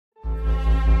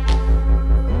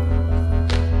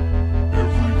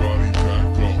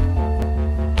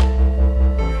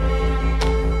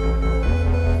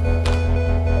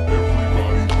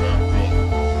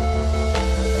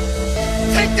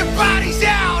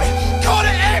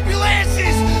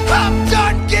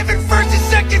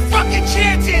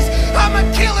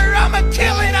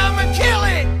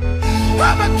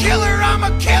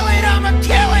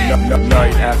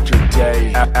Night after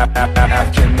day,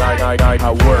 after night,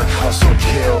 I work, hustle,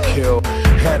 kill,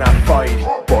 and I fight.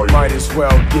 Might as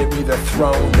well give me the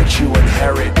throne that you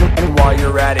inherit. And while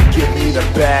you're at it, give me the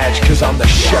badge, cause I'm the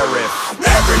sheriff.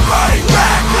 Everybody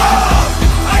back up!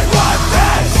 I want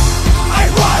this! I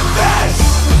want this!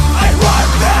 I want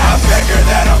this! I'm bigger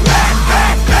than a Mac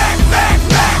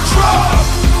truck!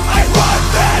 I want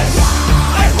this!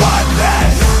 I want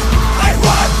this! I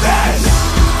want this!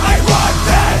 I want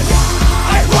this!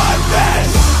 I want this!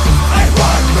 I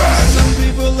want this! Some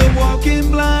people are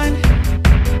walking blind,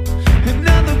 and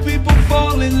other people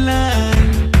fall in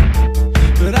line,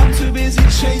 but I'm too busy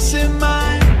chasing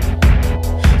mine,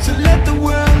 so let the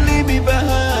world leave me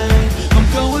behind. I'm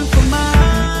going for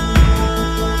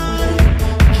mine.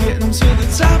 Getting to the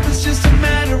top is just a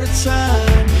matter of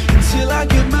time, until I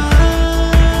get mine.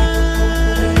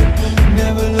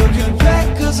 Never looking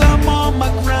back, cause I'm on my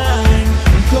grind.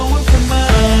 I'm going for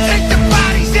mine. Take the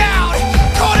bodies out,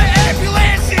 call the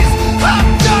ambulances.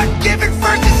 I'm done giving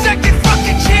first and second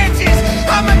fucking chances.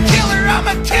 I'm a killer, I'm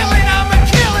a killing, I'm a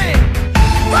killing.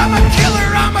 I'm a killer,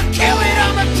 I'm a killing,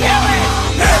 I'm a killing.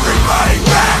 Everybody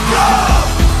back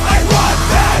up! I want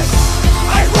this!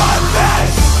 I want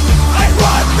this! I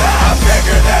want this! I'm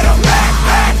bigger than a Mac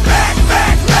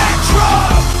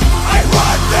truck! I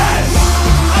want this!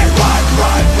 I want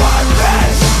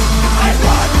this! I want this! I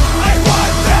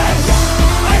want this!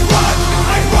 I want this! I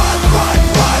want this!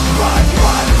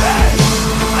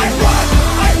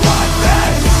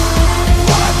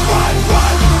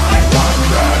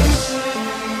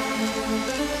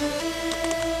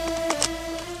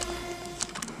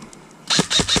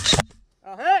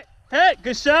 Oh, hey,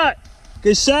 good shot.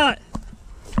 Good shot.